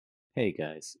Hey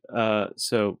guys.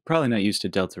 So probably not used to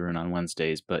Deltarune on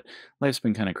Wednesdays, but life's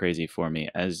been kind of crazy for me.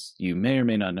 As you may or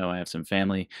may not know, I have some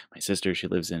family. My sister, she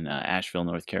lives in Asheville,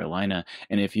 North Carolina,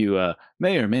 and if you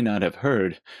may or may not have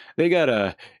heard, they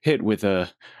got hit with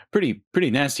a pretty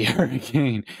nasty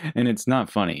hurricane, and it's not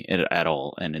funny at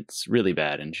all, and it's really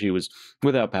bad. And she was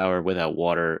without power, without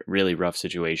water, really rough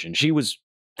situation. She was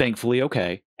thankfully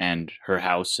okay, and her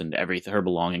house and everything, her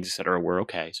belongings, etc., were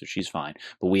okay, so she's fine.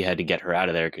 But we had to get her out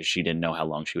of there because she didn't know how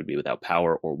long she would be without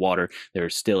power or water. There are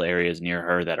still areas near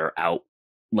her that are out,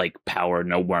 like power,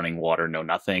 no running water, no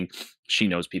nothing. She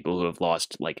knows people who have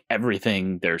lost like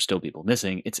everything. There are still people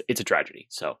missing. It's a tragedy.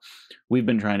 So we've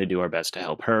been trying to do our best to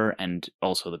help her and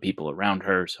also the people around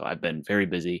her. So I've been very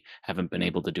busy, haven't been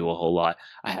able to do a whole lot.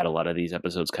 I had a lot of these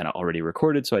episodes kind of already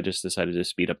recorded, so I just decided to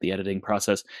speed up the editing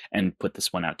process and put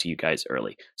this one out to you guys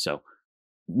early. So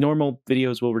normal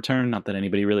videos will return, not that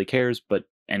anybody really cares, but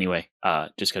anyway,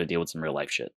 just got to deal with some real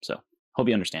life shit. So hope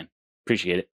you understand.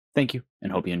 Appreciate it. Thank you,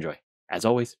 and hope you enjoy. As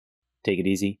always, take it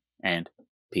easy and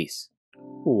peace.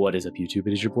 What is up, YouTube?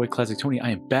 It is your boy Classic Tony. I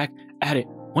am back at it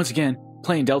once again,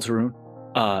 playing Deltarune.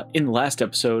 In the last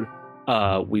episode,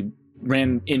 we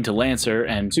ran into Lancer,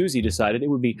 and Susie decided it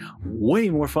would be way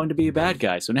more fun to be a bad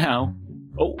guy. So now,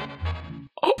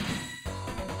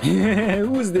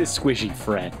 who's this squishy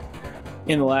friend?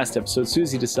 In the last episode,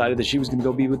 Susie decided that she was going to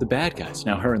go be with the bad guys.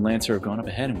 Now her and Lancer have gone up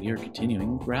ahead, and we are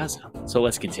continuing with Ralsei. So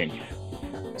let's continue.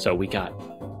 So we got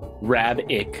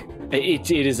Rab-ick.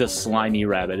 It is a slimy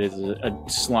rabbit. It is a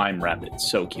slime rabbit. It's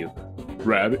so cute.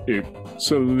 Rab-ick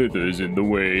slithers in the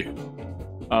way.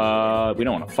 We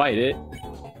don't want to fight it.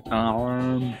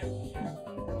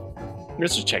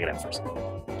 Let's just check it out first.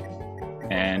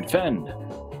 And fend.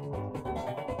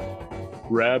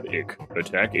 Rab-ick,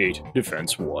 attack 8,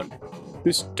 defense 1.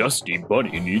 This dusty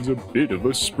bunny needs a bit of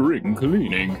a spring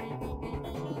cleaning.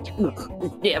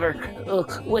 Never.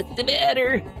 What's the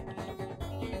matter?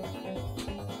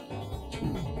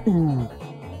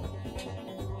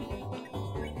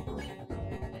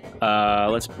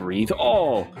 Let's breathe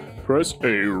all. Press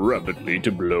A rapidly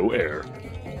to blow air.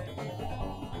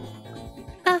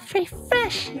 A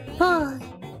refresh ball.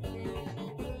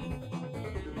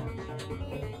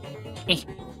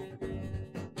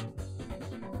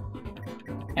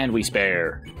 And we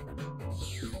spare.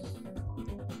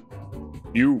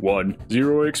 You won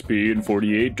 0 XP and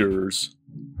 48 DERs.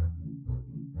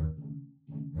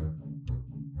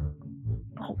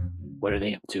 Oh, what are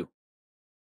they up to?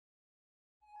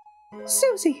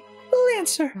 Susie,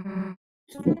 Lancer.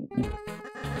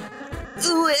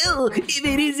 Well, if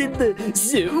it isn't the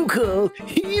so-called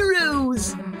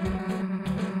heroes.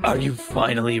 Are you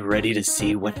finally ready to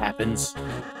see what happens?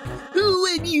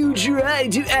 When you try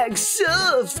to act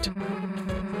soft.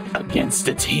 Against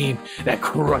a team that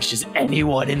crushes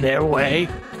anyone in their way?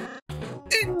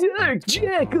 Dark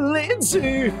Jack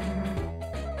Lancer.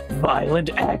 Violent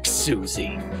X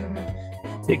Susie.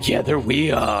 Together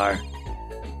we are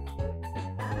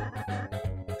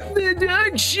the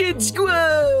Dark Shit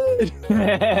Squad!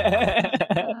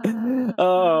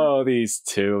 Oh, these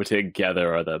two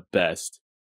together are the best.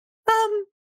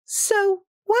 So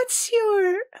what's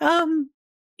your,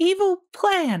 evil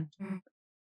plan?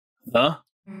 Huh?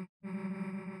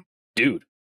 Dude,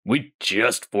 we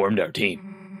just formed our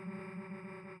team.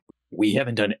 We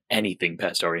haven't done anything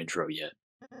past our intro yet.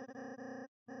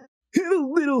 Have a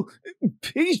little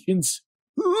patience,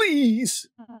 please.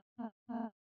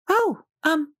 Oh,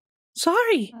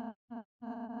 sorry.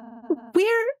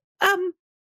 We're,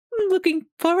 looking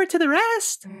forward to the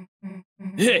rest.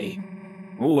 Hey,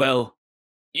 well,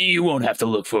 you won't have to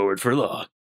look forward for long.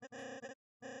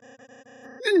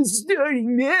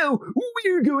 Starting now,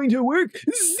 we're going to work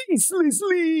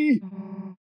ceaselessly.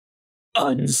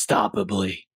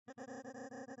 Unstoppably.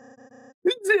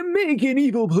 To make an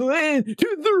evil plan to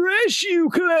thrash you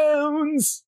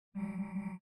clowns.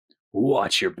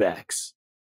 Watch your backs.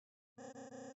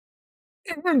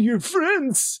 And your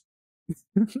friends.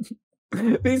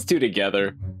 These two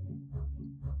together.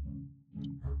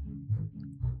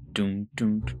 Doom,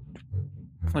 doom, doom.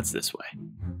 What's this way?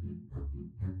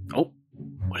 Oh,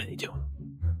 what are they doing?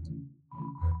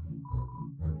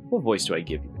 What voice do I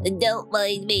give you? Don't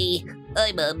mind me.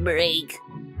 I'm on break.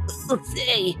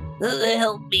 Say,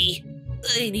 help me.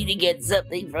 I need to get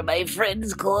something for my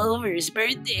friend's Clover's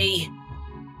birthday.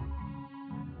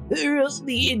 Her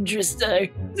only interests are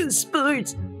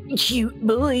sports, cute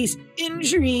boys, and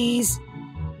trees.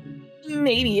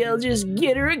 Maybe I'll just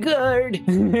get her a card.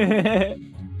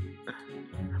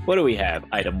 What do we have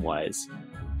item-wise?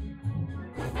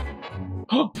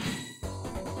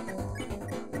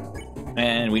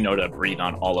 And we know to breathe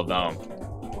on all of them.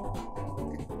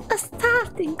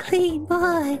 soft and clean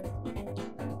boy.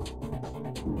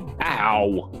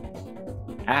 Ow.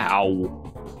 Ow.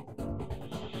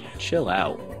 Chill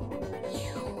out.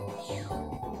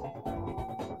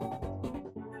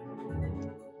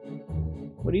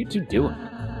 What are you two doing?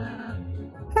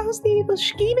 How's the evil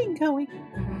scheming going?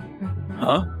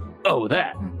 Huh? Oh,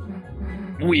 that.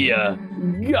 We,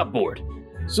 got bored.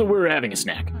 So we're having a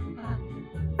snack.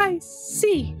 I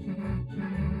see.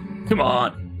 Come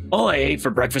on. All I ate for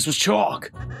breakfast was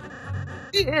chalk.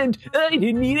 And I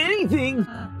didn't eat anything.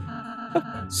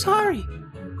 Sorry.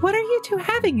 What are you two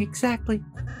having exactly?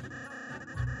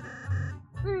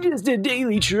 Just a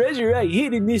daily treasure I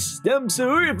hid in this stump's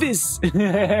orifice. Try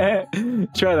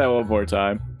that one more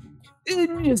time.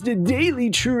 Just a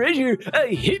daily treasure I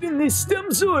hid in this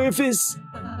stump's orifice.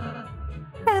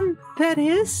 And that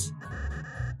is?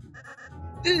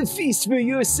 A feast for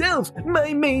yourself,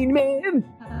 my main man.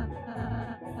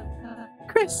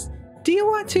 Kris, do you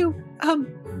want to,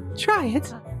 try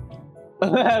it?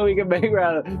 We can make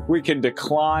route. We can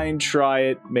decline, try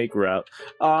it, make route.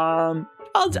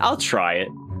 I'll try it.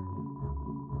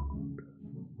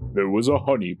 There was a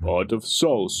honey pot of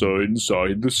salsa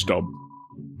inside the stump.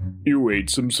 You ate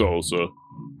some salsa.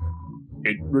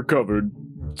 It recovered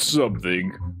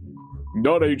something.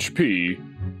 Not HP.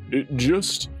 It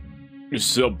just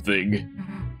something.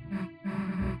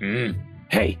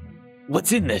 Hey,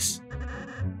 what's in this?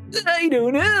 I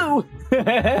don't know.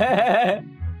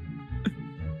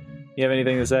 You have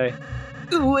anything to say?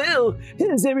 Well,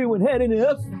 has everyone had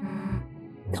enough?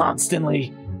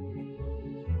 Constantly.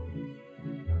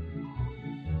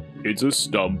 It's a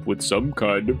stump with some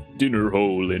kind of dinner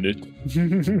hole in it.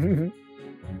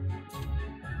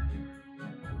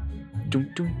 Dum,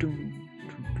 dum, dum.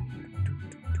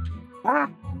 Ah,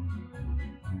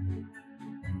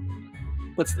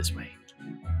 What's this way?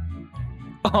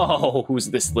 Oh, who's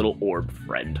this little orb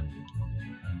friend?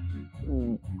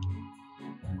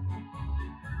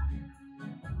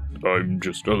 I'm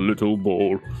just a little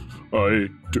ball. I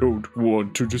don't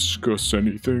want to discuss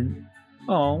anything.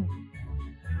 Oh.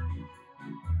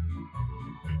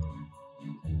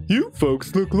 You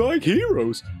folks look like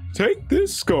heroes. Take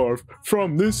this scarf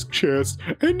from this chest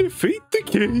and defeat the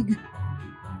king.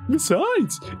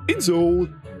 Besides, it's old,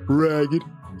 ragged,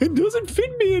 and doesn't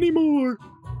fit me anymore.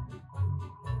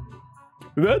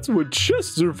 That's what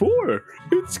chests are for.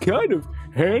 It's kind of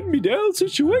hand-me-down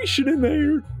situation in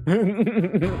there.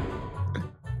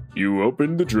 You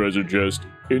opened the treasure chest.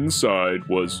 Inside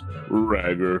was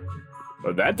ragger.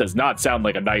 That does not sound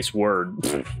like a nice word.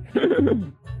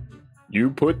 You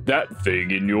put that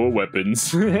thing in your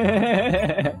weapons. Who?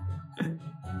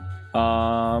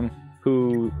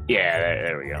 Yeah,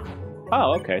 there we go.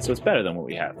 Oh, okay, so it's better than what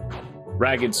we have.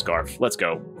 Ragged scarf. Let's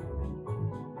go.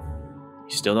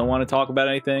 You still don't want to talk about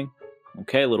anything?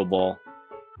 Okay, little ball.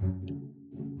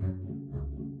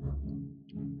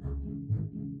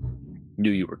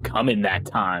 Knew you were coming that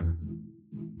time.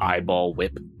 Eyeball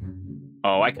whip.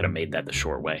 Oh, I could have made that the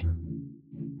short way.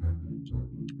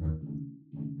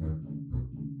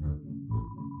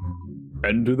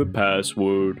 Enter the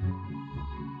password.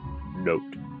 Note,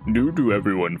 due to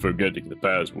everyone forgetting the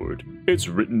password, it's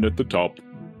written at the top.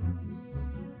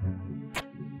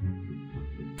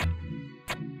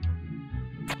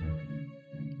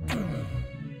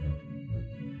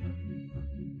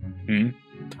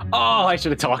 Oh, I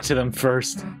should have talked to them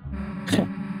first.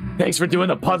 Thanks for doing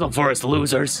the puzzle for us,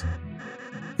 losers.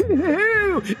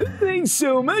 Oh, thanks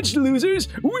so much, losers.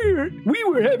 We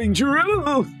were having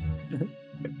trouble.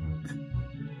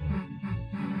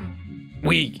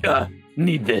 We,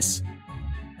 need this.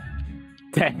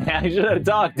 Dang, I should have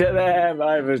talked to them.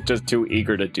 I was just too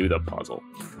eager to do the puzzle.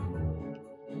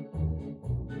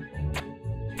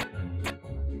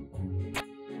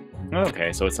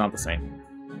 Okay, so it's not the same.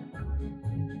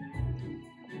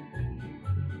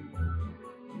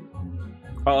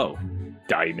 Oh,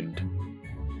 diamond.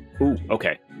 Ooh,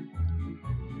 okay.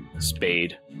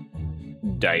 Spade.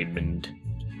 Diamond.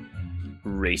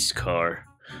 Race car.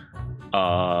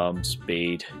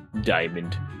 Spade.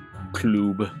 Diamond.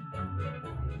 Club.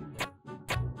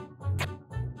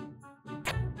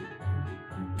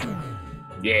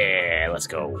 Yeah, let's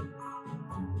go.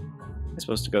 Am I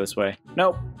supposed to go this way?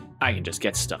 Nope. I can just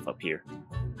get stuff up here.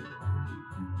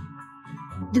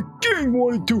 The gang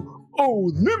wanted to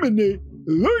eliminate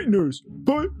Lightners,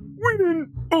 but we didn't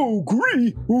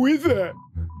agree with that.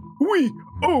 We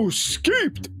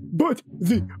escaped, but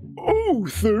the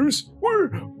authors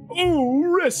were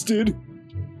arrested.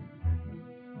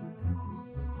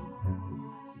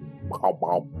 Bow,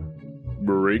 bow.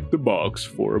 Break the box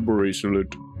for a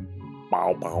bracelet.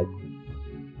 Bow, bow.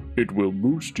 It will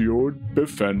boost your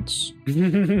defense.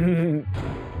 You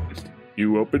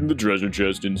opened the treasure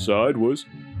chest. Inside was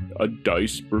a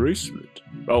dice bracelet.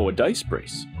 Oh, a dice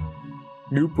brace.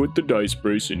 You put the dice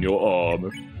brace in your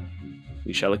arm.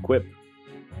 We shall equip.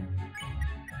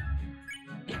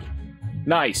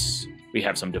 Nice. We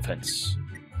have some defense.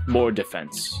 More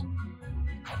defense.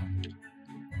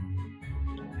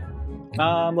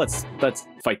 Let's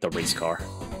fight the race car.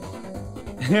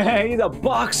 Hey, the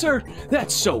boxer?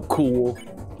 That's so cool.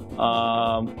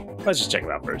 Let's just check it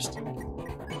out first.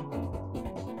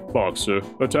 Boxer,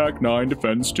 attack 9,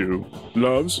 defense 2.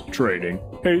 Loves training.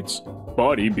 Hates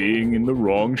body being in the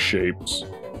wrong shapes.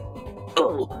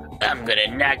 Oh, I'm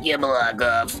gonna knock your block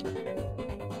off.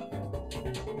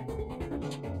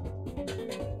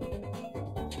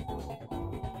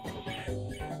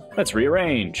 Let's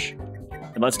rearrange.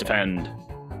 And let's defend.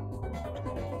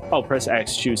 Oh, press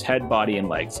X, choose head, body, and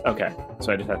legs. Okay,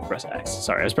 so I just have to press X.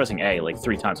 Sorry, I was pressing A like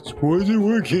 3 times. Why is it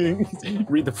working?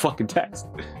 Read the fucking text.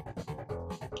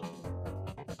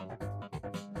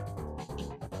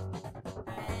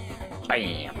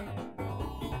 Bam.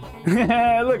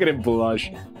 Look at him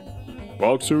blush.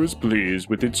 Boxer is pleased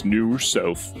with its new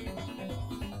self.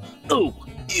 Oh,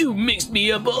 you mixed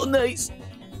me up all nice.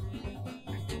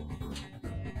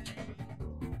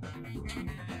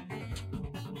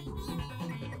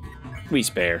 We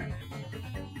spare.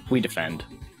 We defend.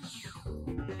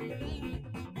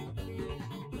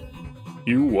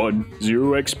 You won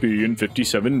 0 XP and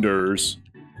 57 DERs.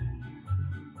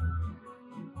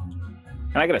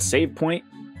 And I got a save point?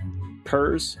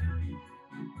 Pers?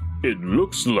 It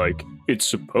looks like it's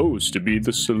supposed to be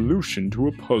the solution to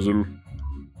a puzzle.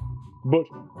 But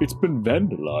it's been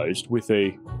vandalized with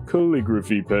a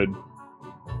calligraphy pen.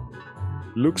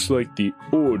 Looks like the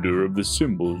order of the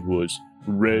symbols was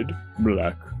red,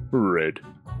 black, red.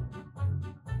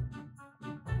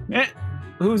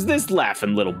 Who's this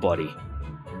laughing little buddy?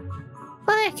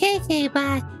 Poor KK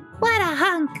Bot, what a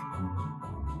hunk!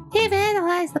 He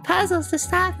vandalized the puzzles to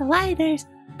stop the lighters,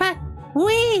 but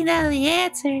we know the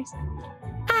answers.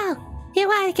 Oh, you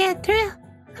want to get through?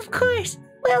 Of course,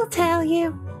 we'll tell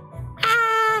you.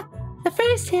 The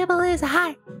first symbol is a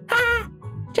heart.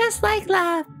 Just like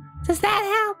love. Does that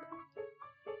help?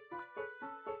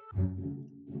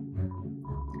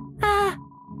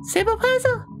 Symbol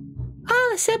puzzle? All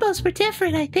the symbols were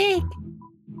different, I think.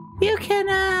 You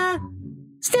can,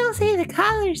 still see the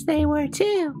colors they were,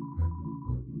 too.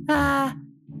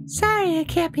 Sorry I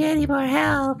can't be any more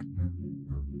help.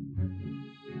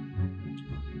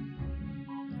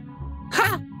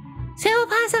 Ha! Symbol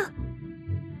puzzle?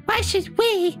 Why should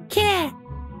we care?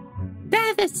 None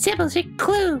of those symbols are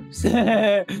clues.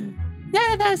 None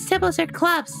of those symbols are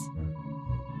clubs.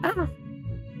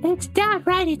 It's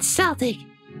downright insulting.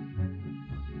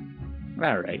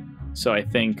 Alright, so I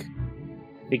think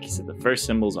he said the first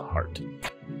symbol's a heart.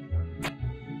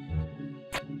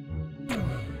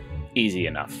 Easy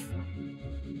enough.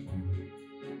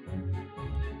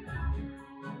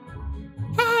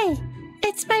 Hey,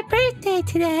 it's my birthday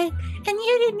today, and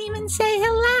you didn't even say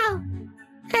hello.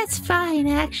 That's fine,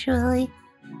 actually.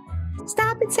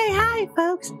 Stop and say hi,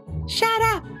 folks. Shut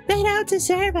up. They don't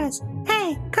deserve us.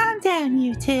 Hey, calm down,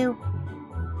 you two.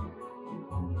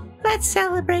 Let's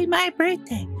celebrate my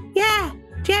birthday. Yeah,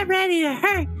 get ready to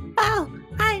hurt. Oh,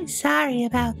 I'm sorry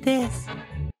about this.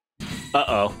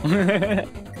 Uh-oh.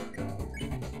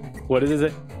 What is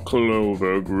it?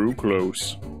 Clover grew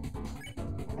close.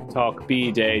 Talk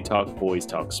B-Day, talk boys,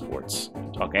 talk sports.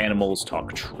 Talk animals,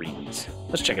 talk trees.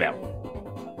 Let's check it out.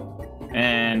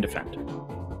 And defend.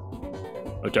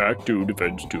 Attack 2,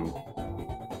 defense 2.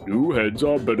 2 heads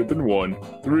are better than 1.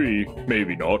 3,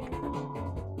 maybe not.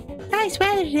 Nice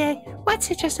weather today. What's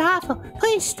it just awful?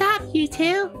 Please stop, you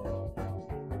two.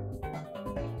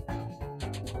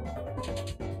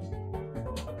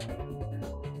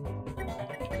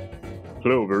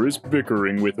 Clover is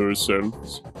bickering with herself.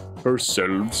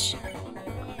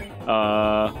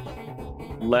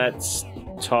 Let's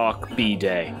talk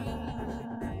B-Day.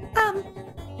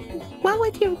 What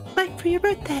would you like for your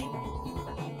birthday?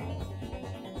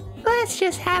 Let's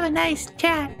just have a nice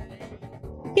chat.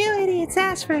 You idiots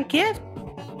asked for a gift?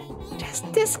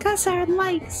 Just discuss our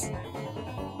likes.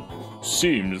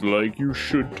 Seems like you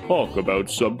should talk about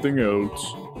something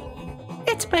else.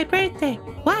 It's my birthday.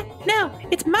 What? No,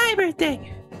 it's my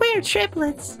birthday. We're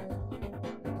triplets.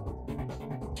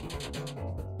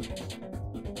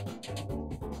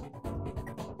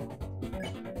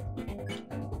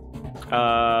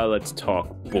 Let's talk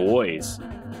boys.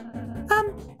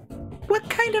 What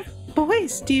kind of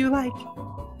boys do you like?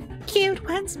 Cute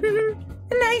ones?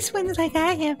 Nice ones like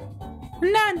I am.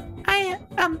 None.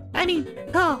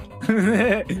 Oh,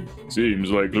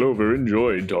 Seems like Clover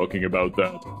enjoyed talking about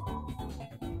that.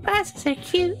 glasses are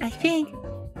cute, I think.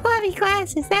 Fluffy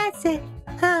glasses, that's it.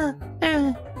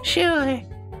 Oh, sure.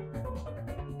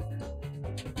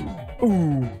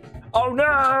 Ooh. Oh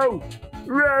no!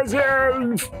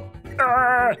 Resin!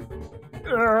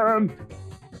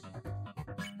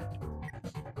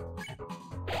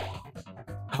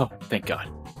 Oh, thank God.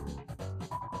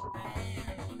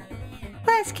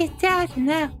 Let's get down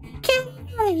now. Get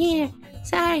out of here.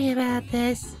 Sorry about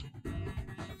this.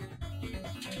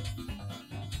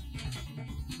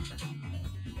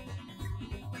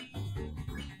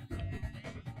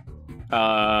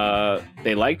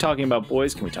 They like talking about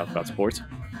boys. Can we talk about sports?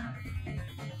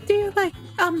 Do you like,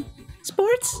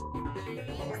 sports?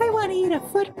 I want to eat a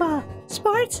football.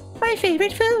 Sports? My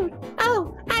favorite food.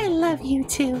 Oh, I love you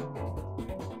too.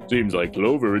 Seems like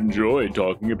Clover enjoyed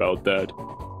talking about that.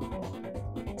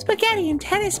 Spaghetti and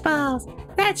tennis balls.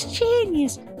 That's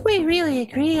genius. We really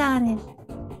agree on it.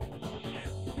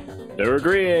 They're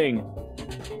agreeing.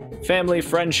 Family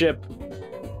friendship.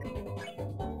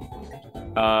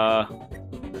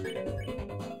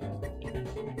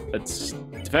 Let's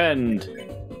defend.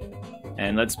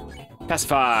 And let's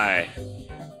pacify.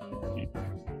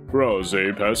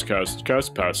 Ralsei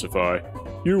cast Pacify.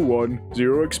 You won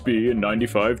 0 XP and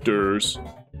 95 DERs.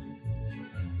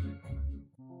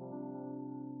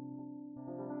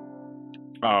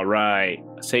 Alright.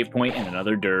 A save point and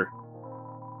another DER.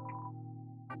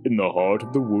 In the heart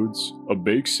of the woods, a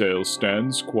bake sale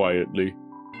stands quietly.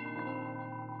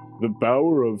 The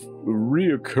power of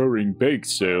reoccurring bake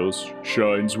sales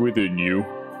shines within you.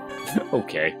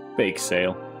 Okay. Bake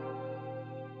sale.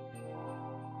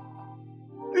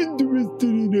 Interested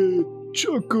in a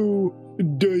Choco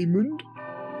Diamond?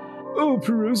 All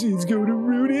proceeds go to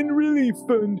Root and Relief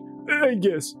Fund, I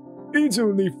guess. It's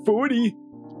only 40.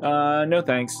 No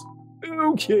thanks.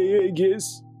 Okay, I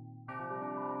guess.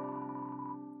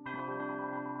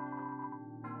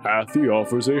 Hathy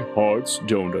offers a Hearts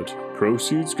Donut.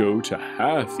 Proceeds go to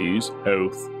Hathy's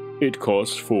health. It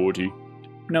costs 40.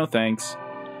 No thanks.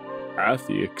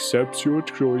 Hathy accepts your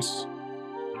choice.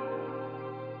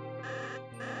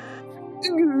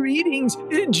 Greetings,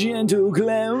 gentle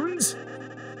clowns.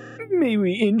 May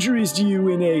we interest you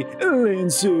in a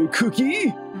Lancer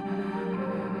cookie?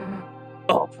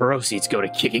 All proceeds go to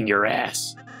kicking your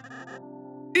ass.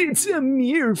 It's a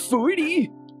mere 40.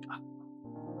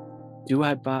 Do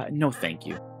I buy? No, thank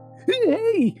you.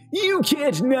 Hey, you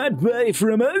can't not buy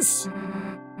from us.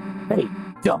 Hey,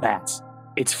 dumbass.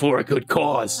 It's for a good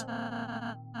cause.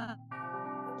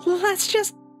 Let's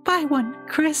just buy one,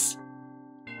 Kris.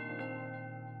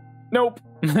 Nope.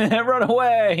 Run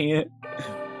away.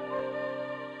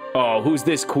 Oh, who's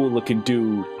this cool looking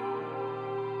dude?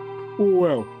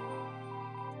 Well,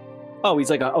 Oh,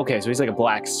 he's like so he's like a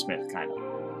blacksmith, kind of.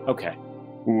 Okay.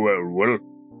 well,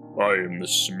 I am the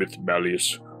Smith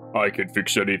Malleus. I can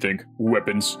fix anything.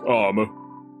 Weapons, armor.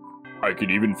 I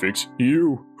can even fix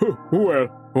you. Well,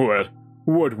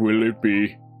 what will it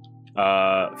be?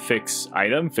 Fix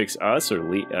item, fix us,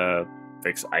 or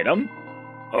fix item?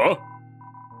 Huh?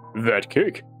 That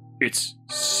cake? It's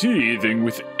seething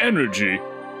with energy.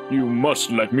 You must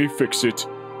let me fix it.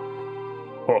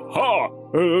 Ha-ha!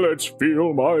 Let's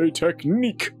feel my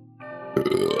technique.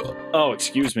 Oh,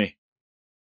 excuse me.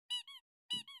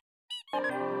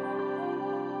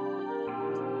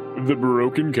 The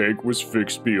broken cake was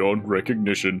fixed beyond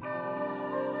recognition.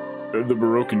 The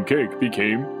broken cake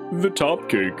became the top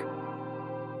cake.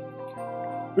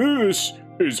 This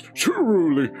is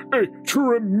truly a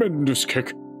tremendous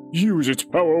cake. Use its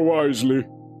power wisely.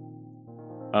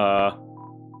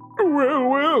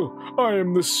 Well, I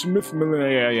am the Smith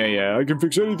Yeah. I can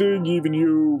fix anything, even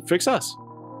you. Fix us.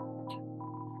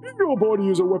 Your body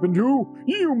is a weapon too.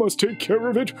 You must take care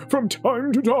of it from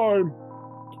time to time.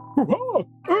 Hoo-ha!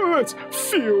 Let's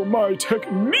feel my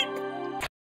technique.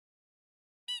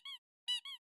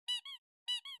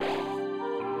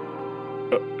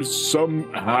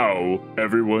 Somehow,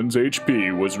 everyone's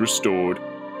HP was restored.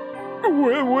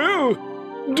 Well,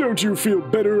 don't you feel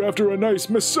better after a nice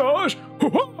massage?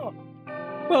 Hoo-ha!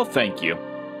 Well, thank you.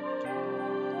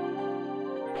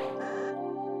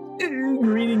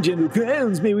 Greeting, gentle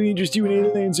clowns. May we interest you in a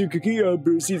Lancer cookie? Our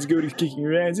proceeds go to kicking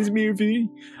your asses, mere fee.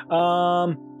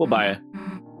 We'll buy it.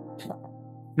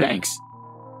 Thanks.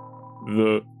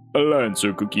 The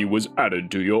Lancer cookie was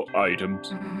added to your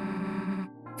items.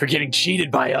 For getting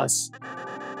cheated by us.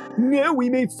 Now we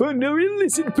may fund our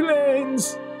illicit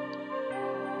plans.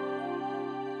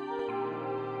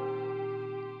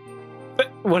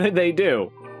 What did they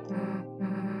do?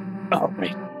 Oh,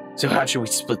 wait. So how should we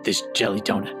split this jelly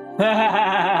donut?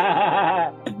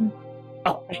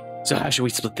 Oh, so how should we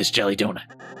split this jelly donut?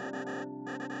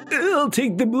 I'll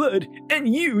take the blood,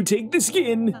 and you take the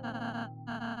skin.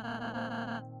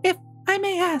 If I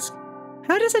may ask,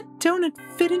 how does a donut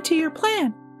fit into your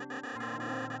plan?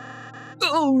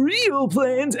 All real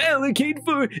plans allocate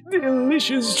for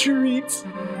delicious treats.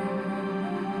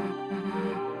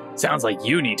 Sounds like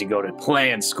you need to go to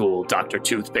plan school, Dr.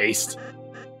 Toothpaste.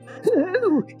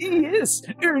 Oh, yes,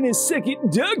 earn a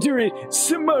second doctorate,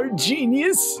 smart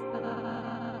genius.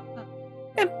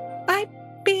 Am I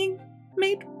being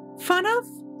made fun of?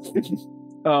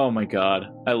 Oh my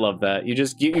god, I love that. You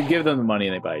give them the money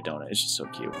and they buy a donut. It's just so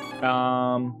cute.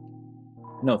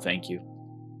 No thank you.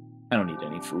 I don't need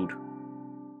any food.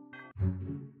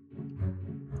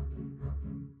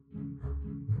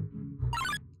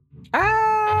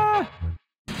 Ah!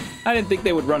 I didn't think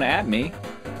they would run at me.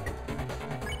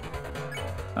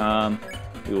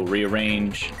 We will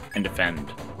rearrange and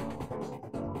defend.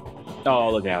 Oh,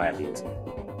 look how happy he is.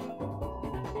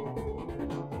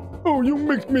 Oh, you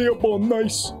mixed me up all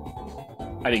nice.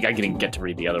 I think I didn't get to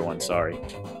read the other one, sorry.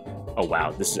 Oh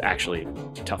wow, this is actually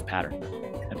a tough pattern.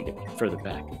 I had to get further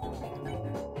back.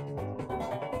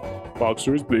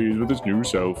 Boxer is pleased with his new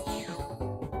self.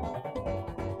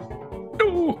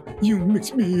 Oh, you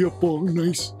mixed me up all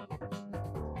nice.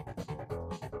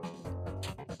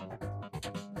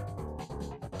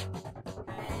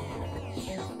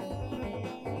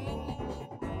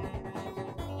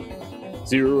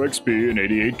 Zero XP and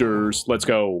 88 DERS. Let's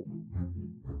go.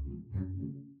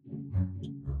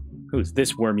 Who's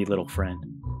this wormy little friend?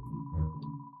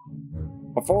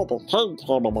 Before the heat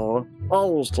came along, I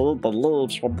used to eat the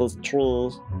leaves from this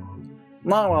tree.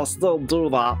 Now I still do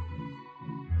that.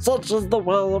 Such is the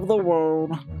way of the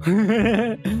world.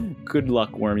 Good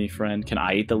luck, wormy friend. Can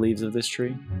I eat the leaves of this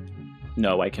tree?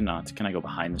 No, I cannot. Can I go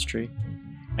behind this tree?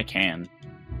 I can.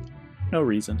 No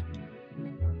reason.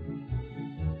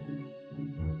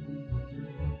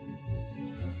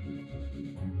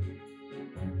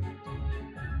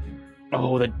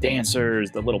 Oh, the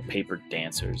dancers, the little paper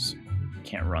dancers.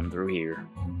 Can't run through here.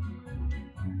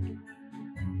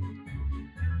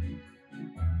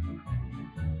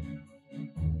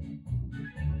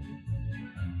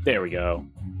 There we go.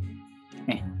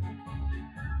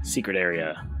 Secret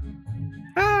area.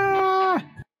 Ah!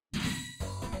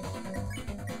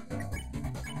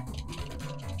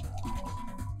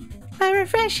 A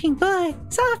refreshing boy,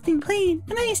 soft and clean,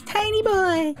 a nice tiny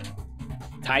boy.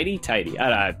 Tidy?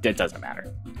 That doesn't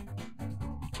matter.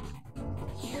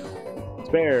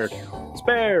 Spared!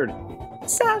 Spared!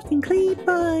 Soft and clean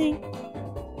boy.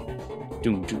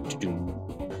 Doom, doom, doom.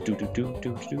 Doom, doom, doom,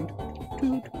 doom, doom,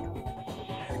 doom.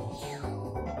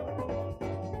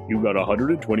 You got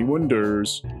 121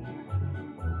 DERS.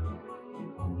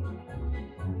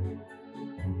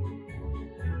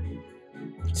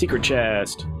 Secret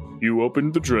chest. You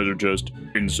opened the treasure chest.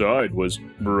 Inside was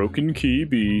broken key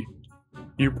B.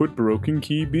 You put broken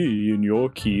key B in your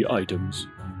key items.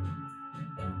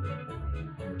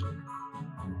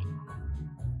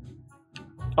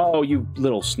 Oh, you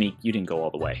little sneak. You didn't go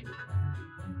all the way.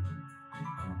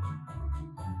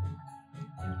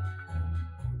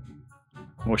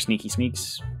 More sneaky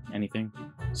sneaks? Anything?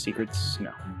 Secrets?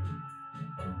 No.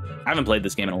 I haven't played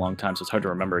this game in a long time, so it's hard to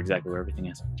remember exactly where everything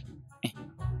is.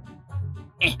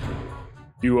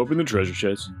 You opened the treasure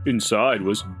chest. Inside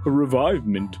was a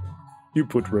revivement. You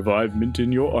put revivement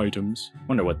in your items.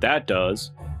 Wonder what that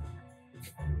does.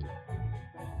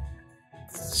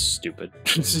 Stupid.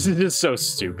 This is so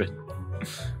stupid.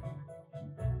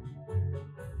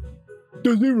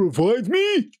 Does it revive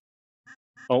me?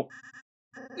 Oh.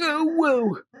 Oh,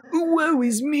 whoa. Woe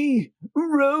is me.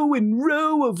 Row and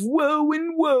row of woe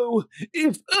and woe.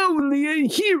 If only a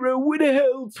hero would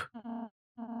help.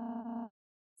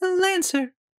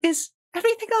 Lancer, is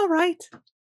everything all right?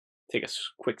 Take a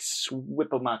quick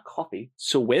swip of my coffee.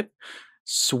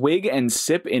 Swig and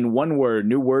sip in one word.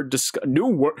 New word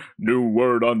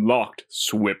unlocked.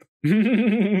 Swip.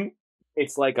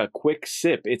 It's like a quick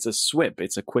sip. It's a swip.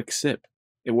 It's a quick sip.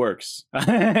 It works.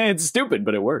 It's stupid,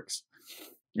 but it works.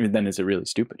 And then is it really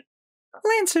stupid?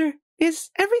 Lancer,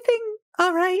 is everything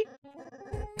all right?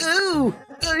 Oh,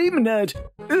 I'm not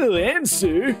a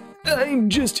Lancer. I'm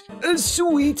just a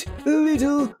sweet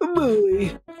little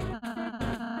boy.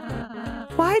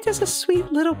 Why does a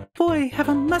sweet little boy have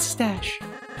a mustache?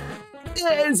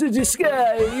 As a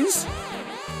disguise.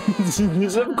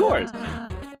 Of course.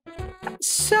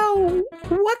 So,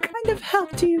 what kind of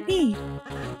help do you need?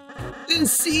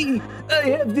 See, I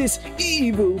have this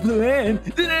evil plan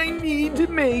that I need to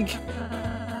make.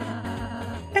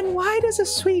 And why does a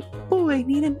sweet boy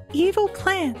need an evil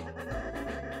plan?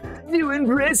 To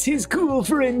impress his cool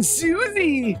friend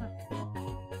Susie.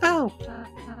 Oh.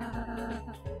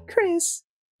 Kris,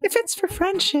 if it's for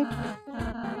friendship,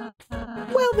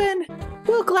 well then,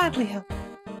 we'll gladly help.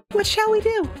 What shall we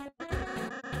do?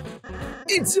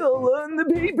 It's all on the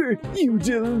paper, you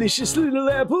delicious little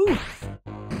apple.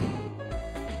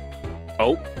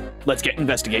 Oh, let's get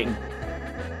investigating.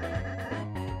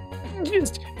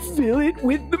 Just fill it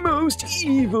with the most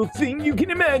evil thing you can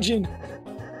imagine.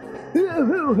 Ho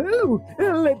ho ho!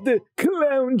 Let the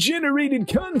clown-generated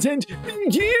content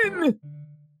begin!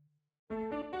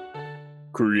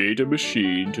 Create a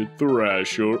machine to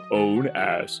thrash your own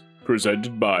ass.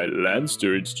 Presented by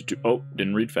Lanster Institute. Oh,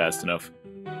 didn't read fast enough.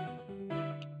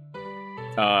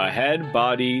 Head,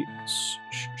 body,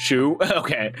 shoe.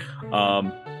 Okay.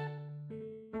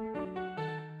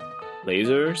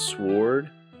 Laser, sword,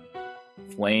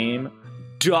 flame,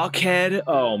 duck head.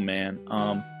 Oh man.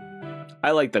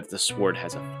 I like that the sword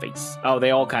has a face. Oh, they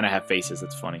all kind of have faces.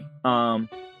 That's funny.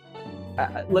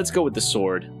 Let's go with the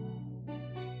sword.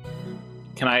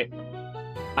 Can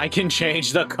I can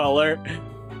change the color.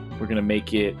 We're gonna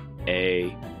make it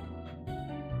a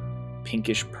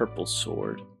pinkish purple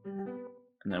sword.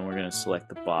 And then we're gonna select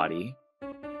the body.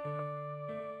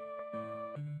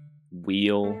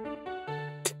 Wheel.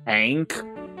 Tank.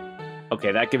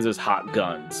 Okay, that gives us hot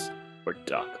guns. Or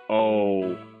duck.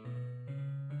 Oh.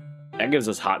 That gives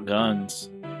us hot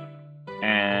guns.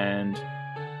 And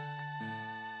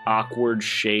awkward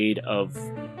shade of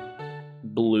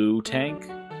blue tank.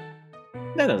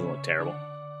 That doesn't look terrible.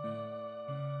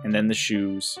 And then the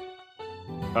shoes.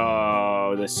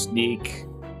 Oh, the sneak.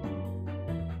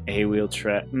 A-wheel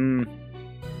trap.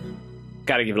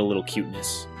 Gotta give it a little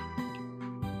cuteness.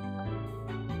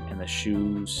 And the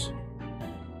shoes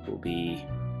will be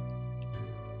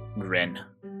Gren.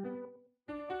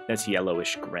 That's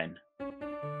yellowish Gren.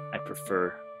 I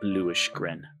prefer bluish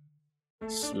Gren.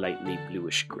 Slightly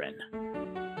bluish Gren.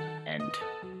 End.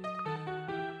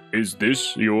 Is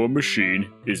this your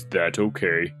machine? Is that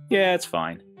okay? Yeah, it's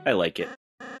fine. I like it.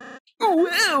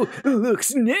 Wow!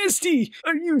 Looks nasty!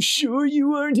 Are you sure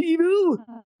you aren't evil?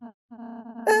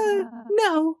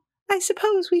 No. I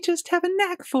suppose we just have a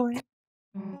knack for it.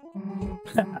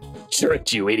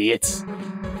 Tricked you, idiots.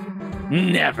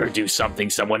 Never do something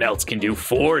someone else can do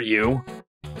for you.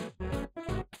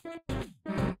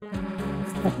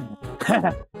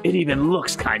 It even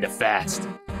looks kind of fast.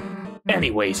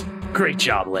 Anyways, great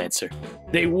job, Lancer.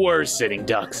 They were sitting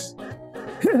ducks.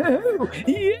 Oh,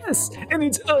 yes, and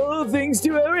it's all thanks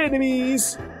to our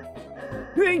enemies.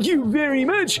 Thank you very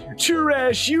much.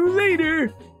 Trash you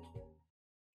later.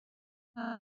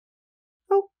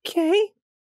 Okay.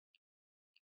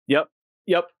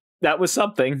 Yep, that was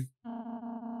something.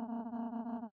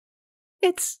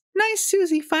 It's nice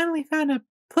Susie finally found a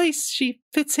place she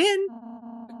fits in.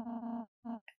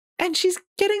 And she's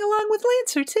getting along with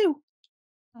Lancer, too.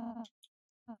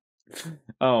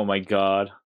 Oh my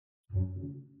god.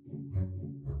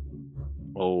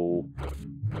 Oh.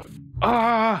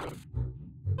 Ah!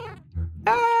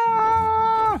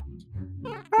 Ah!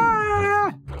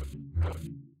 Ah!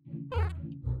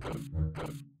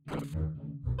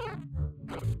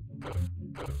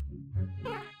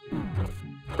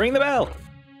 Ring the bell!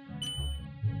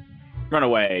 Run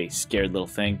away, scared little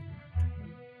thing.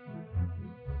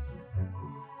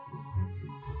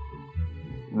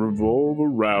 Revolve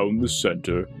around the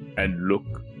center and look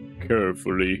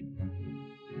carefully.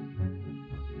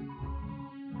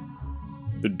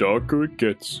 The darker it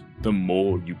gets, the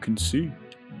more you can see.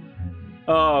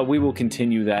 We will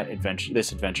continue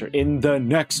this adventure in the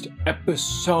next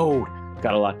episode.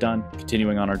 Got a lot done,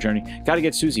 continuing on our journey. Got to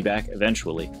get Susie back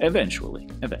eventually.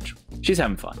 She's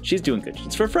having fun. She's doing good.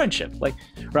 It's for friendship. Like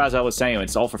Ralsei was saying,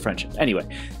 it's all for friendship. Anyway,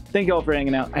 thank you all for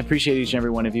hanging out. I appreciate each and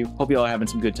every one of you. Hope you all are having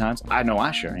some good times. I know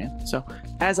I sure am. So,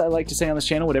 as I like to say on this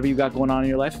channel, whatever you got going on in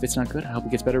your life, if it's not good, I hope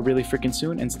it gets better really freaking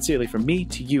soon. And sincerely, from me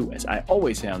to you, as I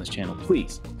always say on this channel,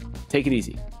 please take it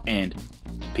easy and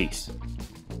peace.